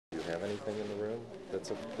have anything in the room that's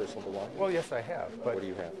of personal belonging? Well, yes, I have. But What do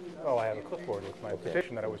you have? Oh, I have a clipboard with my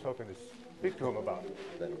petition that I was hoping to speak to him about.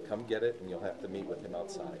 Then come get it, and you'll have to meet with him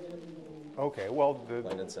outside. Okay, well,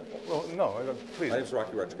 Plain and simple. well, no, please. My name's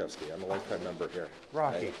Rocky Raczkowski. I'm a lifetime member here.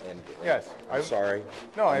 Rocky. And yes. I'm sorry.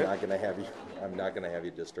 No, I'm not going to have you. I'm not going to have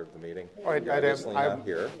you disturb the meeting. All right, You're obviously not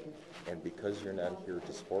here, and because you're not here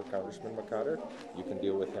to support Congressman McCotter, you can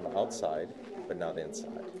deal with him outside, but not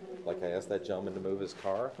inside. Like I asked that gentleman to move his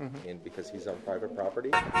car, and because he's on private property.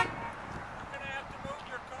 You're going to have to move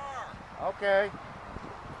your car. Okay.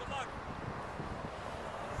 Good luck.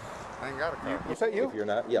 I ain't got a car. Is that you? If you're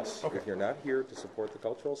not, yes. Okay. If you're not here to support the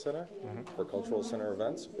cultural center, for cultural center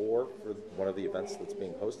events, or for one of the events that's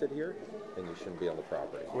being hosted here, then you shouldn't be on the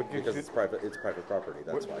property because it's private. It's private property.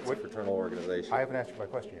 That's why it's a fraternal organization. I haven't asked you my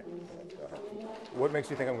question yet. What makes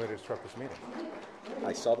you think I'm going to disrupt this meeting?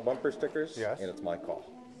 I saw the bumper stickers, Yes. and it's my call.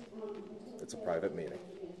 It's a private meeting.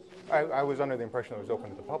 I was under the impression it was open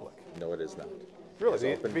to the public. No, it is not. Really?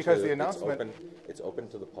 It's open Because to- the announcement... It's open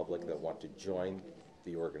to the public that want to join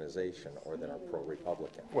the organization or that are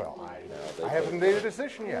pro-Republican. Well, No, I haven't made a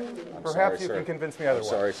decision yet. I'm Perhaps sorry, you sir. can convince me otherwise.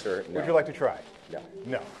 I'm sorry, sir. No. Would you like to try? No.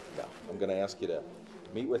 No. No. I'm going to ask you to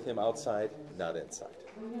meet with him outside, not inside.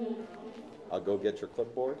 I'll go get your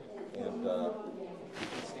clipboard, and you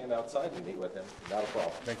can stand outside and meet with him. Not a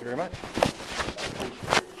problem. Thank you very much.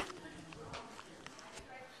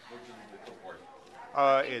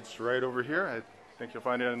 It's right over here. I think you'll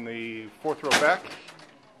find it in the fourth row back.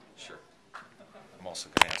 Sure. I'm also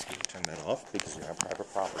going to ask you to turn that off because you're on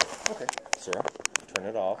private property. Okay. Sir, turn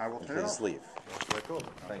it off. I will and turn it please off. leave. That's what I told him.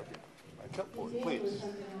 Thank you. My clipboard, please.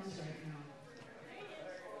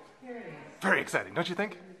 Very exciting, don't you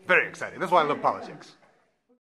think? Very exciting. That's why I love politics.